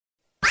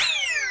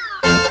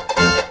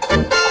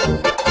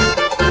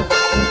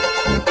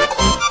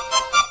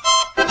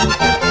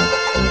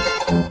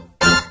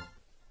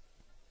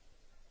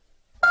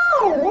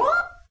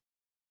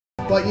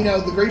you know,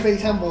 the Great Bay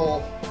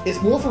Temple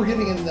is more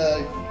forgiving in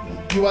the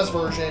U.S.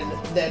 version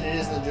than it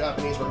is in the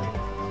Japanese version.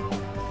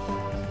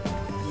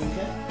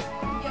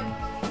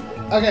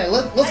 Okay,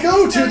 let's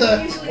go to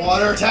the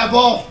water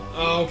temple.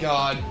 Oh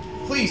god.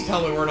 Please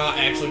tell me we're not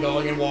actually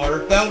going in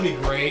water. That would be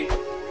great.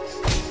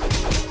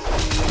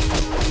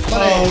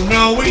 Oh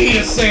no, we need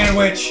a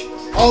sandwich.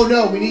 Oh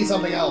no, we need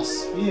something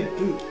else. We need a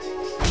boot.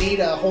 We need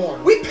a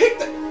horn. We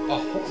picked a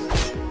horn.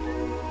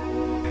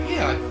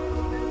 Yeah.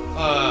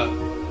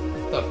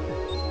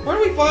 Where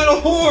do we find a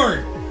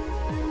horn?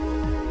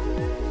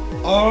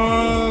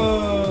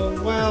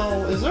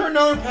 Well, is there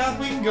another path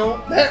we can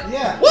go?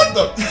 Yeah. What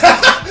the?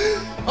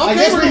 Okay, I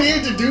guess we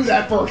needed to do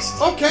that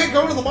first. Okay,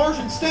 go to the marsh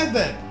instead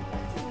then.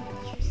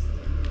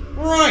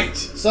 Right.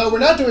 So we're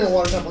not doing a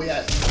water temple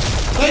yet.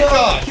 Thank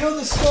God. Kill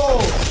the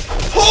skull.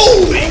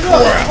 Holy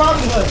crap!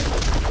 Robin Hood.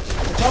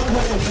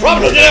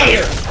 Robin Hood, get out of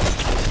here!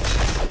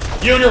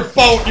 You and your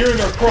boat, you and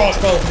your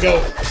crossbow can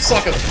go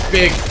suck a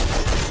big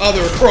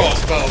other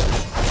crossbow.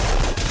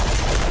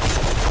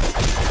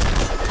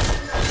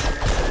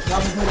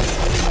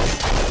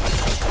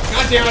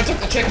 God damn, I took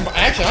the chicken.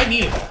 Actually, I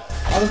needed that.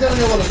 I was gonna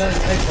know what a men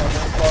take from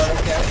them, but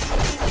okay.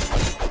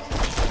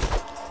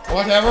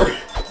 Whatever.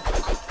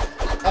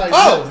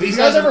 Oh, these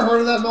guys ever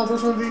heard of that Mel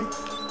Brooks movie?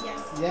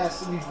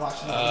 Yes, we've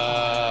watched it.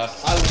 I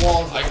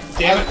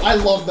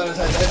love Men in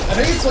Tights. I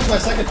think it's like my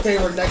second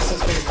favorite next to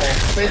Spaceballs.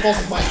 Spaceballs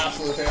is my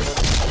absolute favorite.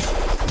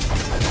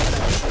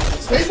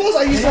 Spaceballs,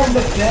 I used to have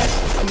the best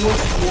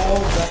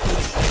wall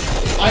records.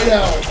 I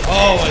know.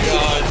 Oh my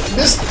god.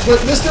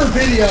 With Mr.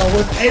 Video,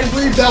 with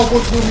every Mel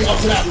Brooks movie up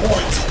to that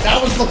point, that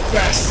was the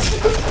best.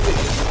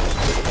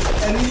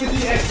 And even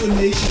the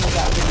explanation of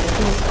that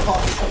video was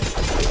awesome.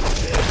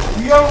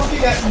 We are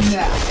looking at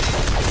now.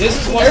 This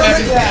is what's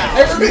happening now.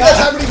 Everything that's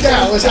happening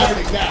now is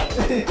happening now.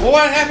 Well,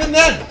 what happened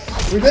then?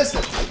 We missed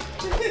it.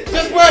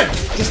 Just when?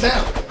 Just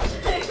now.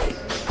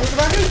 What's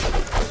about it?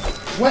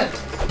 When?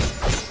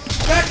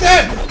 Back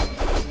then!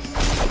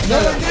 No,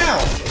 right now.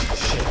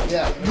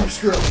 Yeah, you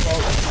screwed up,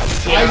 folks.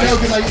 Yeah, I know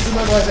because I used to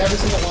memorize every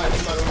single line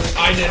from my movie.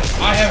 I didn't.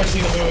 I haven't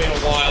seen the movie in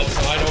a while, so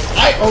I don't.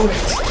 I own it.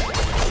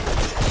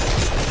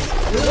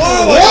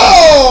 Whoa!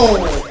 Whoa!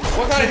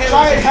 What kind of hammer?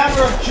 Giant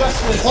hammer of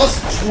justice. Plus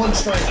 1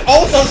 strength.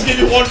 All it does is give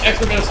you 1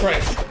 extra bit of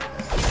strength.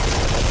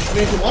 I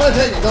mean, if you want to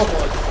take it, go for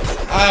it.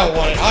 I don't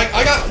want it.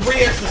 I got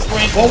 3 extra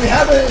strength. Well, we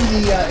have it in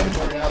the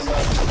inventory now, so.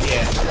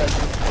 Yeah.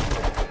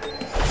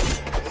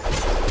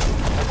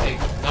 Okay.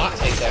 Not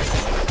take that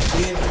one.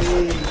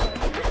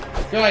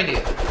 Good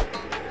idea.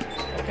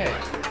 Okay.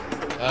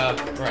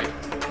 Right.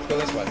 Let's go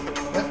this way.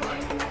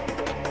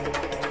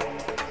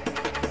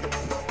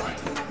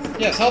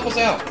 Yes, help us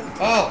out.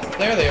 Oh,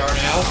 there they are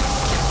now.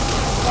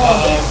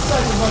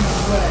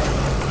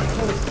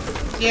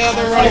 Yeah,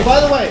 they're right. Oh, by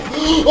the way.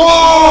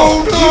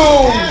 Oh,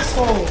 no!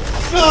 Asshole.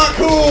 Not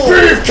cool!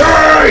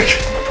 Beefcake!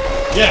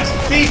 Yes,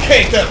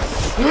 beefcake them!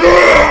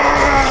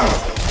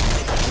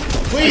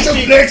 Please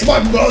inflict my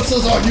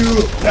muscles on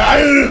you!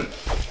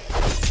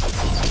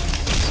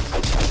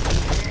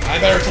 I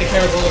better take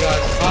care of the little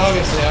guys.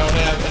 Obviously, I don't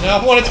have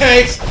enough what it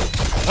takes! I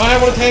don't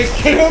have what it takes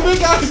to get the big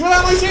guys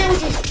without my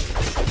sandwiches!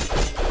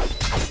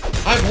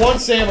 I have 1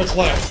 sandwich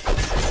left.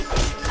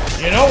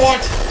 You know what?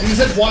 Use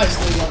it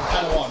wisely on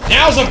Padawan.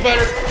 Now's a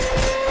better...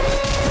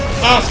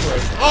 Oh, screw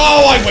it.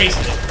 Oh, I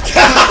wasted it.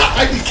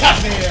 I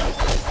decapitated him.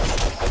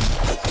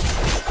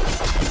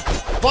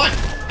 Fine.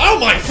 I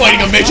don't mind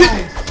fighting a midget.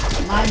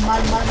 Mine.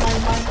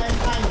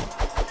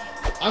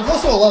 I'm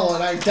close to a level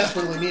and I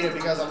desperately need it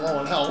because I'm low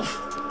on health.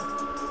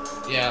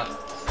 Yeah.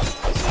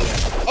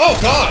 Oh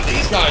god,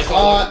 these guys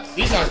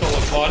don't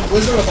look fun.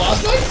 Wizard of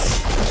Oz Knights?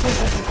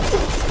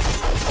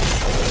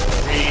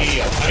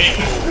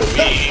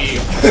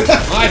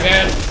 My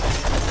bad.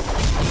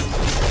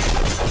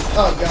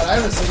 Oh god, I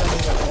haven't seen that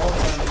movie in a long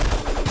time.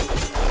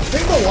 I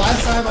think the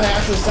last time I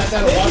actually sat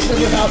down and watched it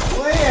without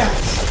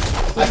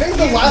I think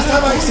the last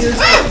time I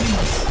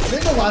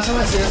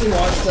seriously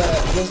watched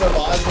Wizard of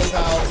Oz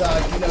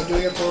without you know,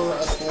 doing it for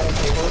a school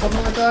paper or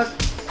something like that.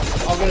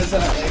 I'll get into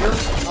that later.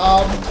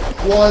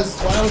 Was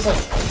when I was like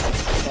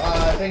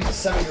I think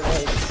 7 years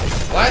old.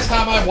 Last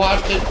time I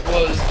watched it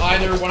was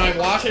either when I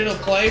watched it in a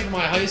play from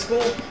my high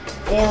school,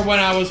 or when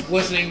I was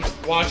watching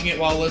it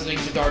while listening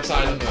to Dark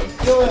Side of the Moon.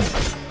 Kill him.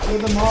 Kill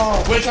them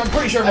all. Which I'm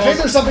pretty sure I think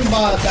there's something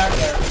back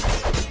there.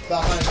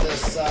 Behind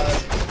this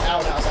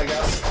outhouse, I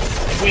guess.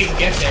 If we can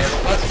get there,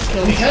 let's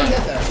kill We these can guys.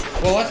 get there.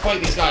 Well, let's fight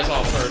these guys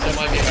off first. That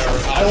might be a better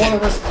option. I don't want to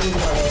risk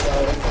losing my way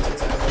though. In case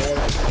it's Android.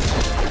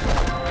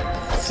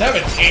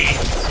 17.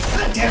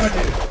 God damn it,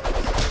 dude.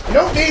 You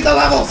don't need the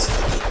levels!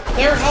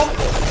 They're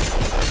helpful.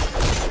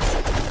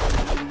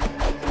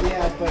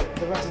 Yeah, but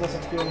the rest of us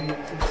are feeling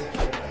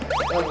insecure.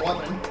 Like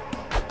weapon.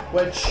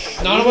 Which...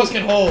 None of us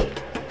can hold.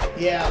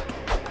 Yeah,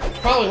 It's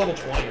probably level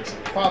 20 or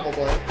something.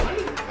 probably.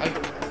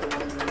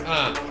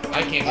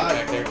 I can't get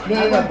back there.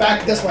 No,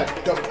 back this way.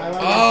 Go.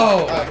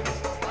 Oh!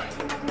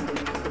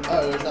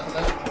 Oh, there's nothing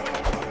there?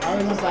 I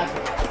went back.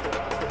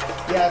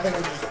 Yeah, I think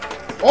I'm just...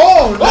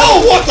 Oh, no!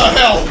 Oh, what the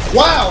hell?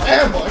 Wow,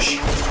 ambush!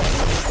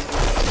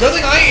 Good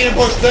thing I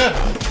ambushed them.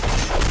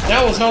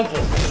 That was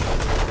helpful.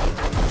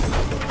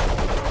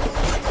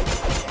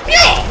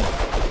 Yeah!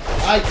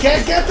 I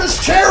can't get this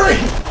cherry!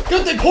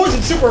 Good thing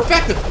poison's super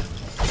effective.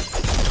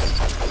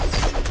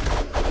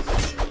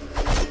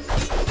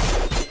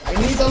 I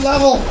need the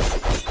level!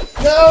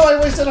 No, I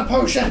wasted a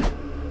potion!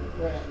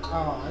 Wait,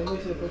 oh, I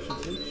wasted a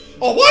potion too.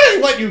 Oh, why did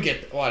I let you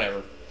get...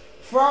 Whatever.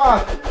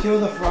 Frog! Kill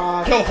the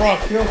frog. Kill the frog.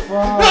 Kill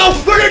frog. No!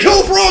 They're gonna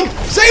kill the frog!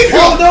 Save him!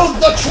 Oh no,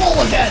 the troll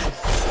again!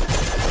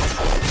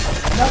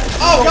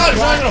 Oh god,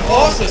 it's not even a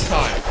boss this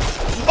time.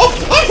 Oh,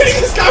 I'm hitting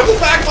this guy with the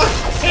back of my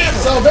hammer!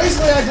 So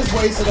basically I just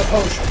wasted a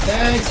potion.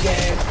 Thanks,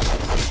 game.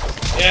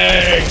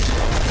 Yay!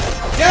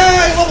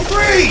 Yay! Level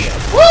 3!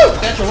 Woo!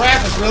 That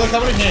giraffe is really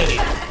coming in handy.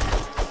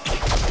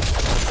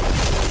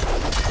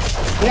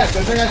 Yeah,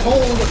 good thing I told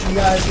you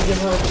guys to give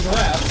her a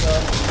giraffe, so...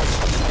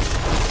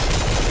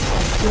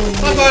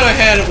 I'm glad I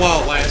had it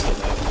while it lasted,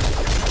 though.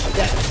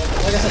 Yeah,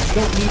 like I said, you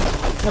don't need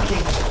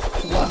freaking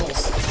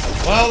levels.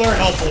 Well, they're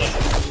helpful.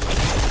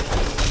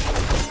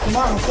 Come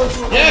on, I'm close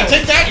to a Yeah, level.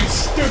 take that, you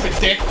stupid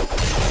dick!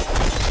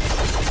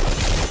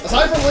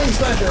 Aside from Lady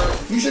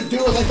Smasher, you should do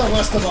it like the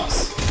rest of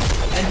us.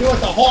 And do it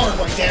the hard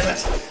way, damn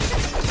it.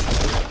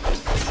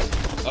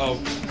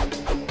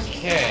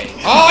 Okay.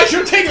 Oh, I should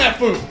have taken that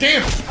food!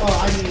 Damn it! Oh,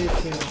 I needed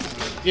to.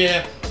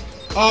 Yeah.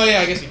 Oh, yeah,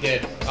 I guess you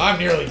did. I'm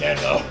nearly dead,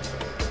 though.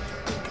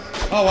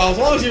 Oh, well, as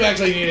long as you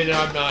actually needed it,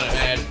 I'm not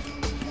mad.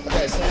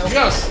 Okay, snail. You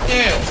got a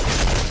snail.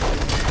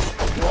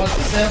 You want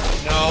the snail?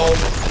 No.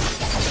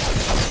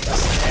 The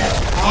snail.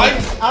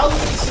 I'll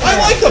leave it I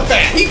like the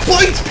bat! He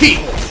bites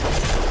people!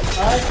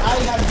 I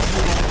have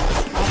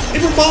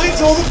It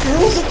reminds all the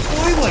girls of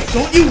Twilight.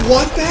 Don't you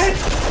want that?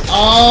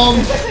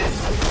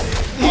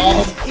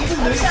 even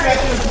this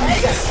character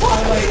agrees that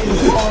Twilight is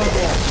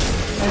horrible.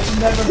 And she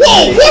never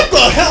Whoa! played. What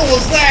the hell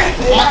was that?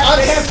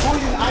 They have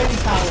poison ivy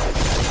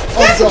powers.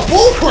 That's a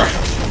bullcrap!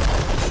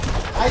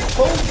 I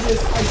told you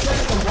this, I said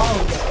it a while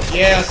ago.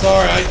 Yeah,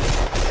 sorry. I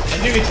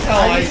you can tell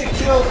I need to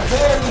kill,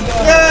 there we go.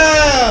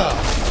 Yeah!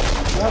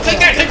 Level Take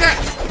up. that, take that!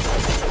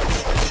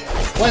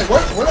 Wait,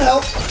 where the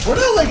hell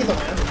did I get the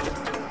man?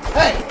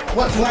 Hey,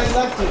 what? When I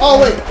left it. Oh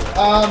wait,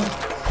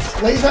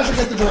 Lady Smasher,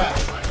 get the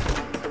giraffe.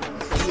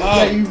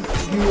 Oh. Yeah, you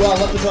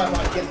left the giraffe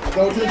on.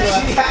 Go to the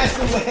She giraffe. has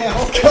the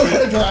whale. Go to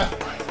the giraffe.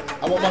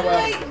 I want my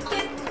whale.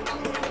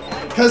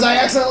 Because I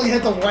accidentally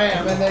hit the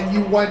ram and then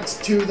you went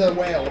to the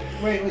whale.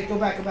 Wait, go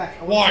back. I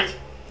want What? to-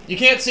 You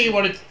can't see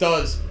what it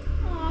does.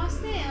 Aw,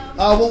 snail.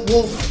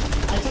 We'll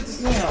I took the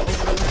snail over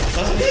the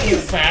Does it make you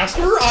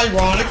faster,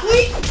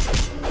 ironically?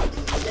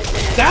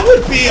 That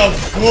would be a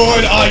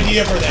good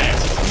idea for that.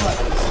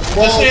 The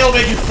well, snail will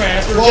make you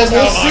faster, well, just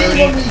we'll out of see irony.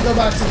 when we go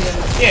back to the end.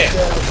 Yeah.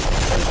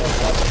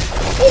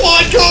 Oh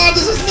my god,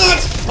 this is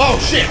nuts! Oh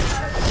shit!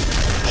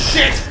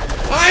 Shit!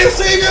 I'll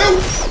save you!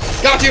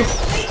 Got you!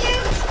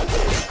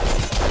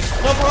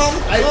 No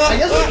problem. I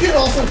guess we could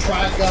also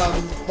track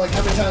like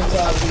how many times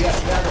we have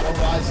to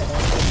revive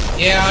someone.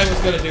 Yeah, I was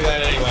gonna do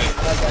that anyway.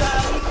 Okay.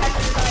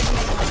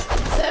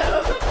 So,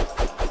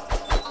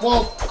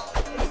 Well,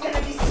 it's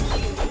gonna be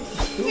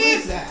skewed. Who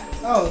is that?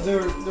 Oh,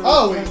 they're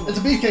oh, it's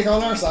a beefcake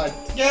on our side.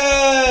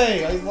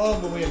 Yay! I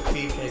love when we have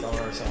beefcake on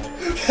our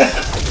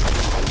side.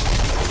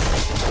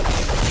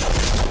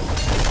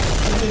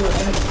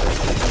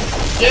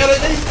 Yeah,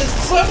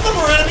 some of them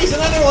are enemies,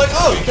 and then they're like,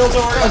 oh, you killed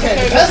some of our guys. Okay,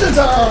 the peasants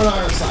are on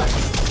our side.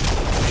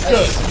 That's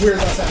Good. weird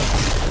as that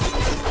sounds.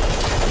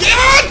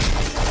 Yeah!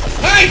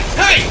 Hey!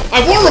 Hey! I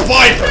want to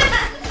revive her!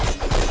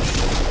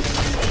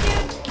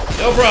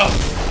 No problem.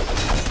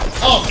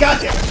 Oh,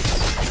 goddamn it!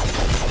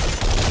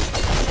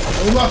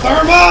 Uma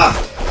Therma!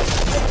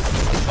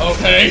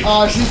 Okay.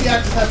 She's the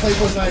actress that played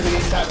Poison Ivy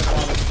in Batman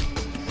comic.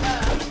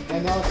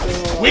 And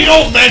also, We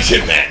don't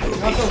mention that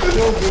movie. also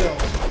Kill Bill.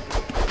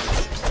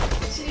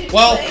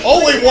 Well,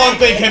 only one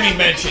thing can be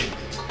mentioned.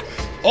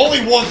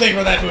 Only one thing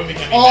for that movie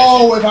can be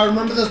Oh, if I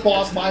remember this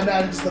boss, my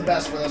magic is the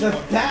best for this The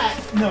one. bat,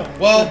 no.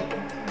 Well-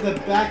 the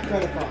back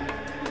credit card.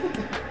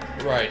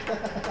 mentioned. Right.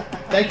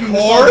 Thank you,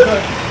 Cord? Mr.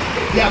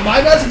 Good. Yeah,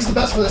 my magic is the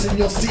best for this, and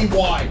you'll see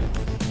why.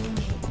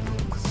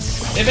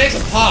 It makes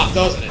a pop,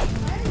 doesn't it?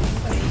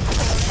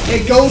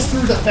 It goes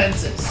through the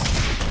fences.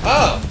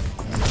 Oh.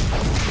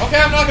 Okay,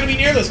 I'm not gonna be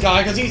near this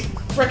guy because he's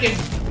frickin'.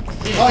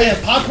 Oh yeah,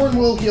 popcorn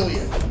will heal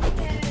you.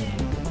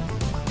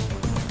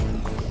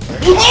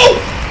 Oh!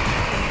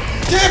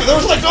 Damn it, there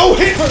was like no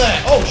hit for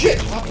that! Oh shit,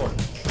 popcorn.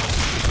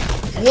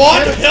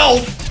 One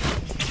health!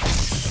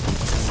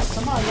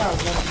 Come on,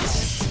 guys.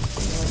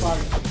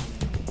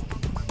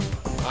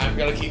 I'm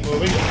gonna keep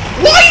moving.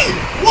 Why?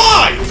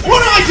 Why? What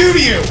did I do to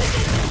you?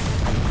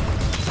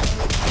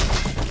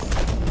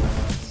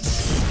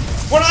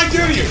 What did I do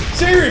to you?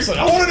 Seriously,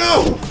 I wanna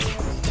know!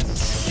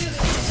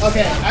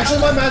 Okay, actually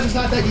my magic's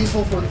not that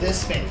useful for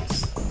this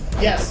phase.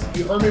 Yes,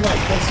 you heard me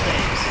right, this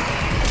phase.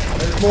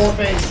 There's more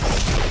phases.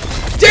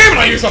 Damn it,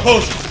 I used a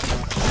potion!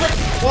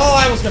 Well,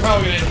 I was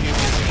probably gonna end up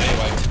using it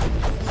anyway.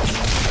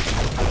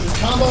 Just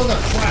combo the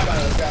crap out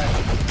of this guy.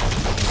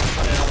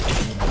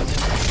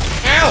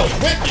 Ow, he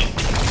whipped me!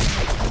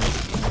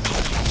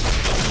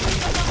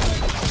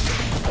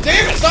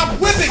 Damn it! Stop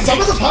whipping! Some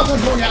of the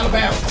popcorn's going out of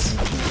bounds.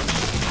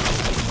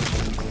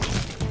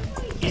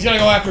 He's gonna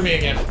go after me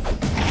again.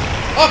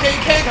 Okay,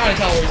 you can kind of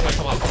tell where he's gonna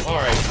come up from.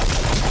 Alright.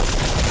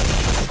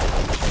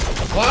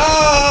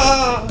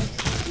 Ah!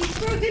 He's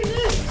broken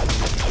loose.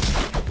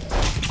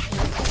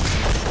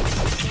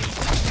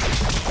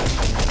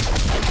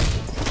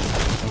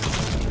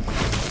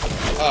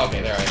 Oh,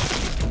 okay, there I am.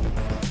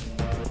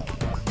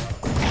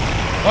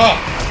 Oh!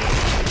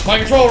 My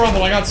control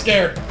rumbled, I got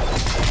scared.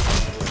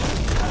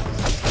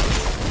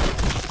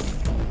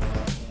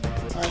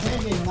 Alright, I think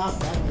I'm getting knocked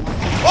back.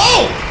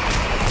 Oh!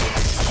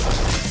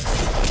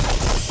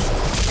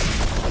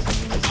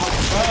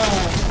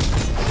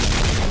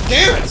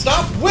 Damn it!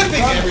 Stop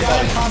whipping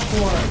everybody!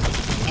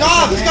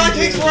 God, this guy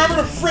takes forever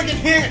to friggin'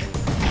 hit!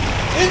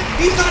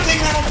 He's not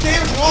taking that much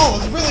damage at all,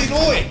 it's really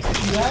annoying!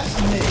 If you ask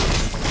me,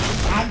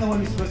 I'm the one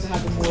who's supposed to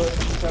have the more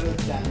better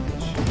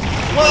damage.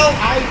 Well,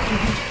 I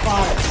produce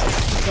fire,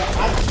 so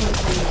I'm supposed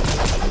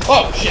to...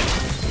 oh, shit.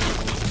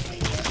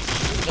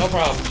 No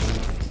problem.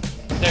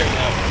 There we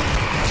go.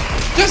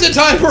 Just in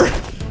time for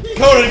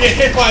Coda to get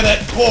hit by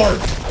that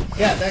board.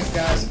 Yeah, thanks,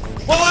 guys.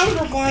 Well, I was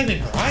reviving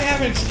her. I have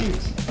an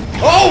excuse.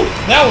 Oh,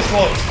 that was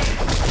close.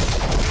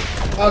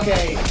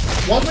 Okay,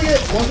 once we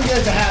get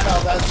to half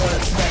health, that's when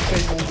its next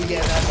phase will begin.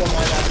 That's when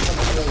my that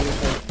becomes really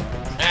useful.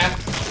 Ah.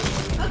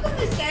 How come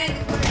this guy in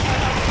the corner I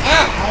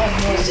Ah. have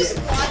no is idea. just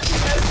watching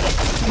those kids?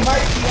 He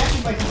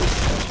actually might do this.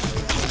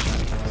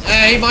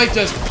 He might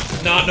just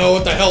not know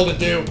what the hell to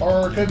do.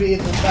 Or it could be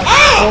the best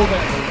Ah!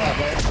 programming that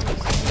way.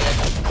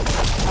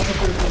 I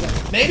prefer to do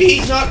that. Maybe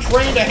he's not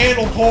trained to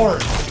handle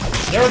corn.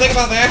 You ever think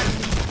about that?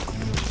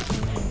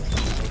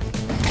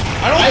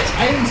 I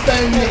I didn't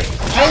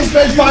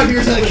spend 5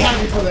 years in the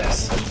academy for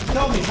this.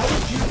 Tell me, how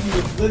would you do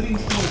if living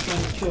someone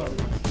trying to kill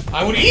everyone?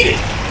 I would eat it.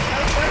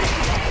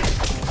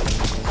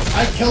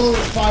 I kill it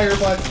with fire,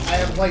 but I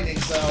have lightning,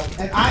 so.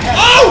 And I have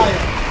Oh!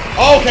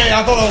 fire. Okay,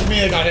 I thought that was me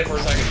that got hit for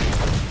a second.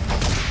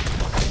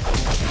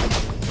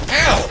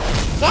 Ow!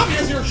 Stop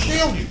using your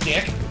shield, you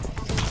dick!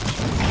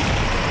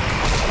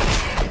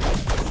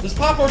 This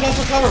popcorn does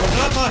recover, but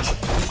not much.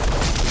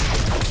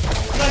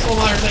 Nice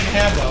little minor thing to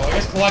have, though. I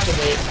guess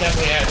collectively it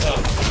definitely adds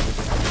up.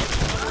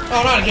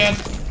 Oh, not again.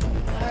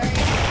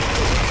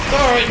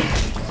 Sorry.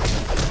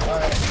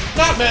 Alright.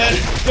 Not mad.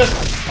 Just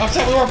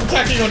upset we weren't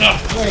protecting you enough.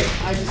 Wait,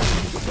 I just...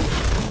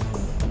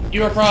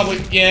 You were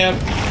probably, yeah.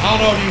 I don't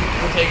know if you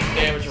were taking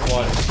damage or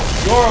what.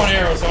 You're on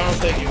arrow, so I don't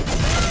think you.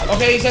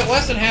 Okay, he's at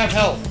less than half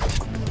health.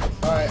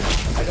 Alright.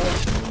 I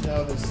don't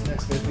know if this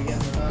next phase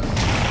begins or not.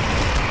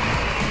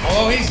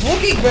 Although he's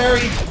looking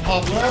very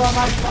puffy. Where are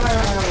my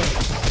fire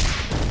arrows?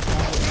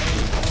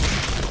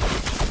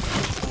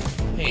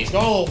 Hey, he's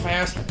going a little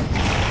faster.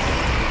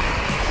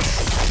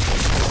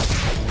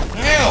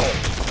 Ow!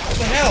 What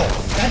the hell?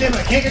 God damn it,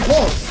 I can't get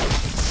close!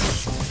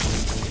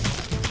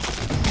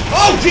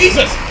 Oh,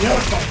 Jesus! You know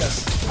what, fuck this.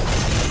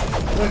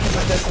 I'm gonna keep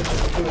my distance and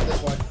do it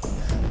this way.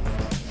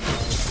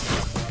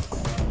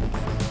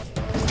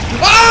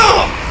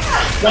 Oh!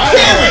 Wow.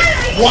 Damn it!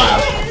 Wow!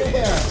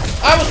 There.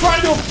 I was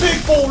trying to do a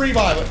big full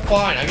revive, but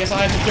fine. I guess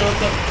I have to do it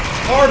the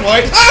hard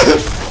way.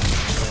 Ah!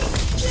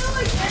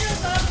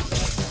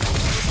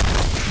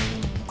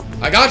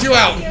 I got you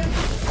out.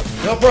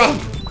 No problem.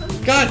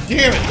 God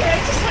damn it.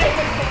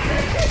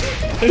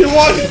 You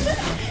want it?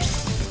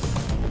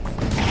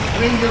 I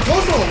mean, you're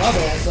close to a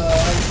level, so...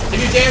 If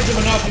you damage him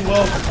enough, you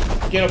will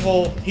get a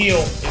full heal.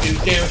 If you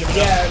damage him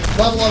enough.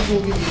 Yeah, level ups will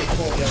give you a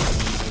full heal.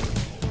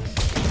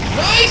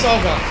 Nice! Oh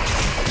god.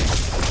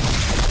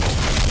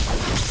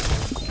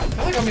 I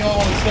think I'm the only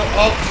one that's still.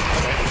 Oh,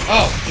 okay.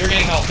 Oh, you're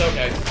getting health,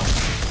 okay.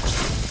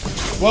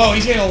 Whoa,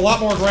 he's getting a lot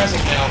more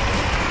aggressive now.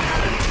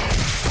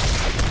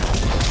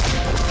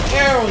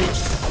 There we go.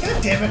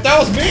 God damn it. That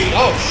was me!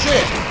 Oh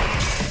shit!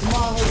 Come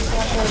on, let's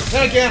go.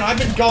 Then again, I've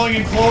been going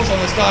in close on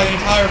this guy the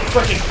entire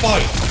frickin'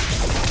 fight.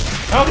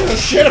 I don't give a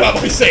shit about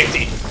my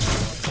safety.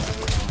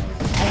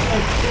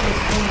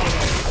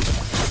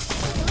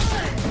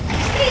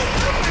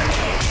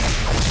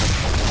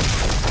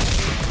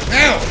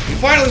 Ow! You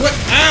finally went.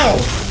 Ow!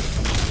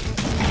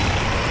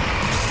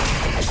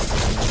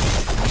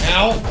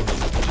 Ow!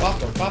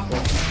 Popcorn,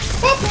 popcorn.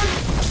 Popcorn!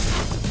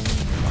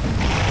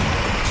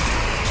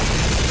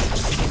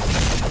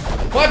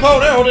 My bow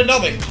and arrow did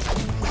nothing.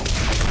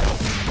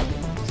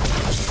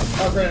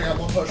 Oh, great, I got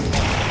one potion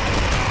left.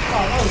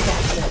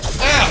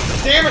 Ow!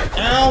 Damn it!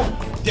 Ow!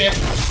 Damn.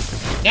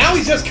 Now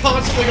he's just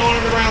constantly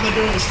going around and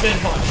doing the spin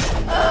punch.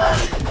 Ah!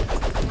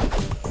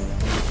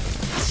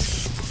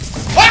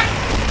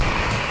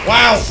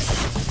 Wow!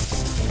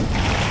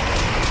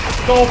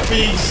 Don't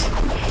be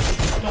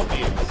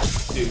a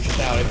douche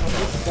about it.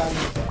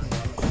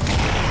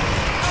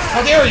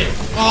 How dare you!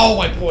 Oh,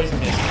 my poison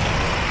missed.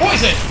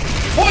 Poison!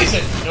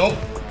 Poison! Nope.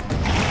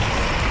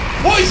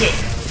 Poison!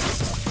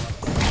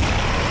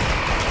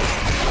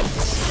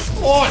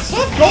 Come on,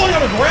 stop going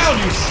underground,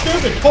 you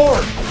stupid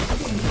corn!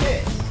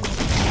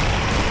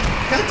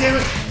 God damn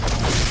it!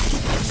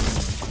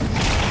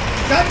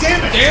 God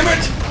damn it! Damn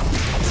it!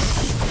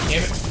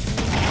 Damn it.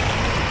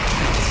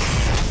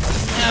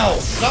 Ow!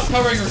 Stop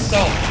covering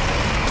yourself.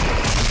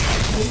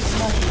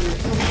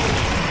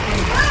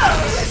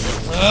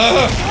 Oh!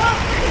 Ugh.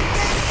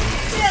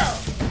 Still.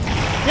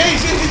 Hey,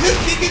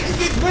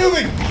 he's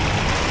moving!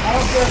 I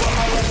don't care about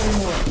my life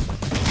anymore.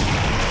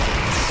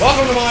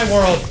 Welcome to my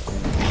world.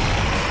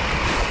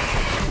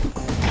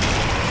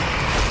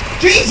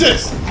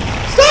 Jesus!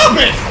 Stop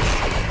it!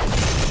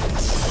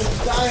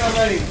 Just die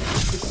already.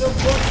 It's so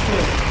close to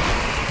it.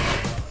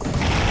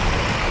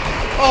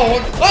 Oh,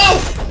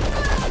 oh!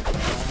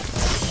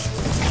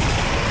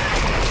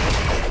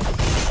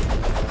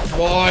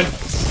 Come on.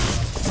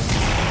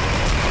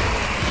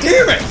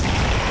 Damn it!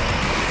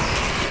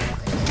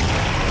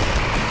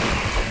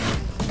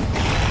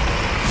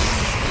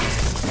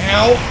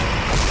 Ow.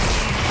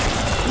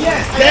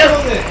 Yes, I There.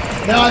 killed it.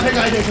 No, I think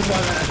I did because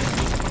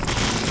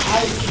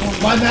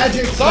my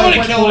magic. Somebody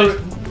went kill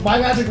through, my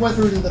magic went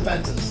through the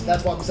defenses.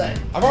 That's what I'm saying.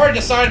 I've already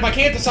decided, if I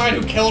can't decide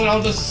who killed it,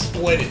 I'll just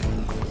split it.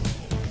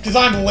 Because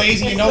I'm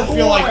lazy and It's don't the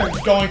feel horn.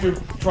 like going through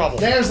trouble.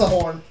 There's the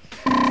horn.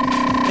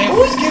 They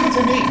always give it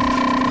to me.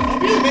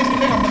 It really makes me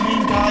think I'm the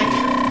main guy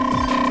here.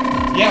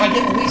 Yeah, I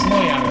get the least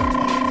money out of it.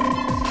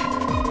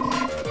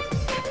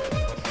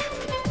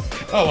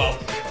 Oh well.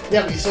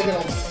 Yeah, but you still get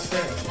all the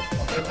experience.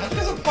 That's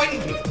because I'm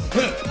fighting people.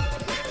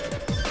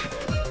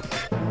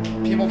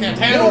 People can't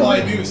handle No. my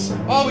abuse.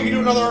 Oh, we can do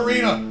another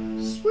arena.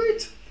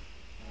 Sweet.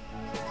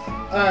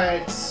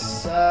 Alright,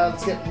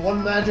 let's get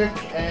one magic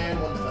and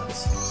one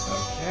defense.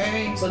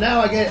 Okay. So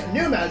now I get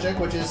new magic,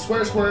 which is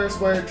square, square,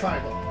 square,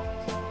 triangle.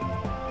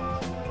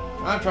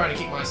 I'm trying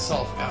to keep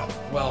myself out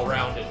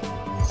well-rounded,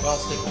 so I'll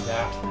stick with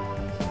that.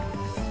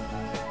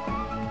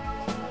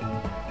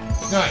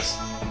 Nice.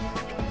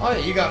 Oh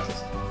yeah, you got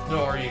this.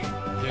 No, or you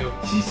do.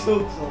 She's so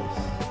close.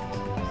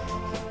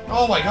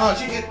 Oh my god,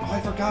 she did. Oh, I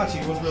forgot she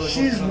was really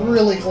She's close.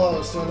 really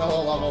close to another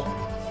level.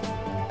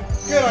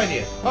 Good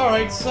idea.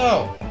 Alright,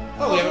 so.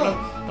 Oh, we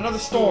have another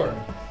store.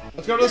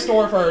 Let's go to the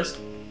store first.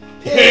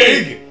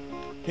 Pig!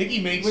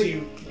 Piggy makes Wait.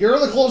 you. You're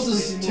the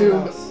closest Wait, to...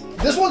 more house.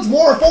 This one's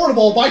more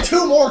affordable by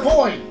 2 more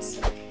coins!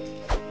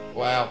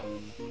 Wow.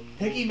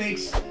 Piggy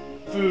makes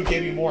food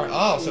give you more.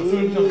 Oh, so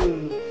food comes.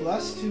 Ooh,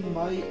 plus 2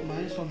 might,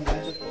 minus 1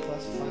 magic,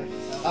 plus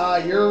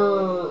 5.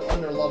 You're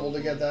under level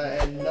to get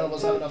that, and none of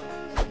us have enough...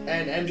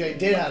 And MJ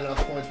did have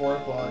enough points for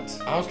it,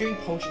 but... I was getting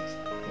potions.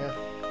 Yeah.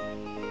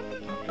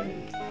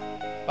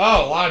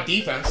 Oh, a lot of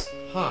defense.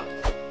 Huh.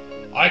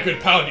 I could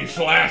pound you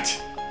flat.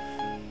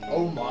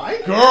 Oh my?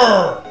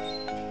 Grrr!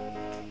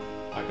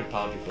 I could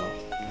pound you flat.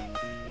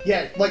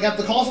 Yeah, like at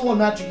the cost of 1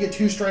 match, you get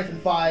 2 strength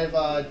and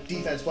 5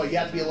 defense, but you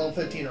have to be a level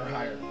 15 or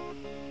higher.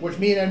 Which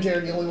me and MJ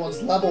are the only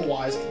ones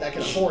level-wise that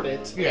can afford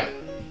it, Yeah.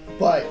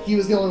 but he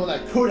was the only one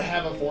that could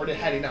have afforded it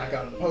had he not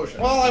gotten the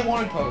potion. Well, I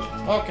wanted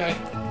potions. Okay.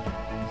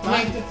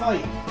 Time to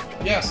fight.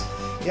 Yes.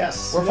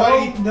 Yes. We're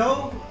fighting.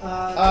 No,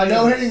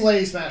 No hitting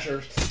Lady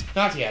Smashers.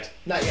 Not yet.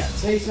 Not yet.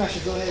 Lady Smasher,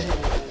 go ahead and hit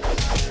him.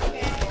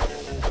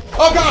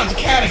 Oh god, it's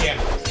a cat again.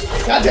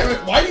 God damn it,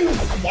 what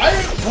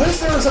is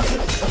there such a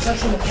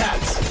obsession with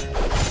cats?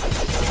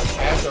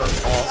 Cats are Why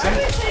are awesome. we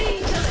fighting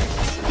each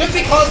other? Just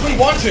because we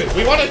want to.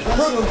 We want to Plus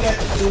prove you'll get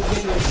your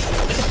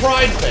experience. it's a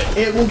pride thing.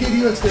 It will give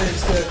you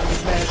experience to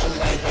manage to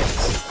land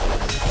hits.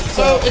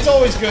 So it's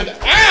always good.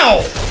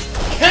 Ow!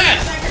 Cat!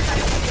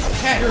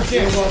 Sacrifice. Cat, you're a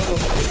You're dick. welcome.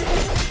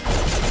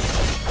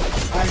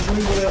 I'm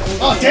doing what I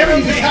Oh damn it,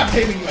 you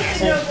decapitated me, you It's a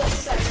asshole. noble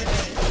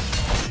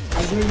sacrifice.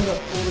 I'm doing what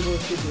I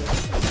should do.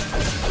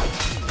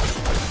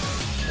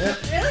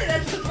 Really?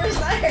 That's the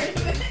first I heard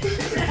of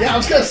it. Yeah, I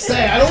was gonna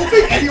say, I don't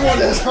think anyone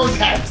has heard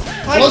that.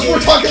 I Unless we're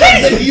do. talking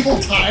about medieval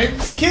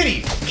times.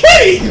 Kitty!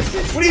 Kitty!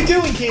 What are you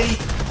doing, Kitty?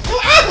 Oh,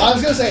 I ow!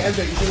 was gonna say,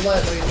 MJ, you should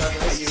let Lady Smasher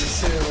hit you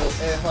too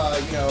if,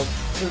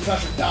 Lady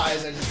Smasher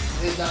dies and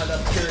is not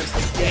enough experience to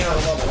gain her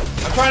level.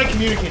 I'm trying to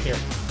communicate here.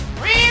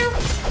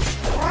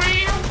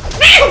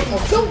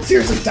 Oh, don't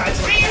seriously die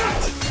to a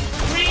cat.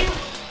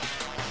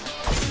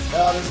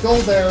 There's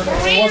gold there, but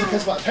it wasn't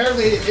because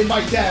apparently in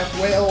my death, the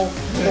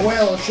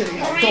whale is shitting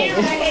out I gold.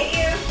 hate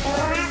you.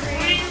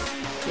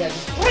 Yeah,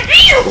 just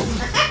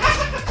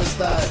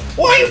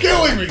Why are you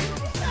killing me?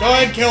 Go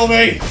ahead, kill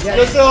me. Yeah.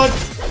 Just do it.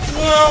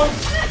 No.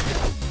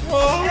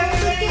 Oh.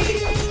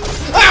 Everybody.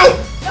 Ow! Oh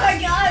my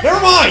god.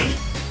 Never mind.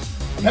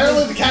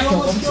 apparently the cat You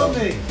killed almost him. So. killed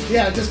me.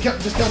 Yeah, just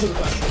kills her with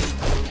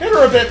that. Hit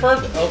her a bit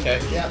first. Okay.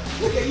 Yeah.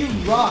 Look at you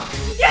rock.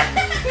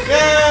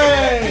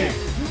 Yay!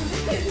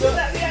 Does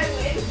that mean I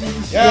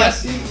win?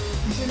 Yes. See,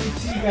 you shouldn't be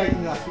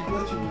teabagging us. We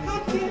let you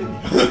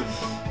win.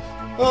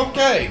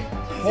 Okay.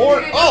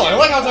 Corn. Oh, I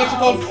like how it's actually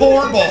called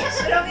corn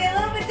balls. It'll be a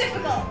little bit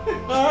difficult.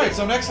 Alright,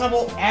 so next time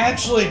we'll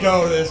actually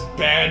go to this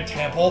bad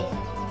temple.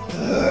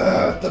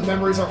 The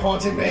memories are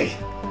haunting me.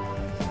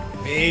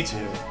 Me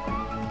too.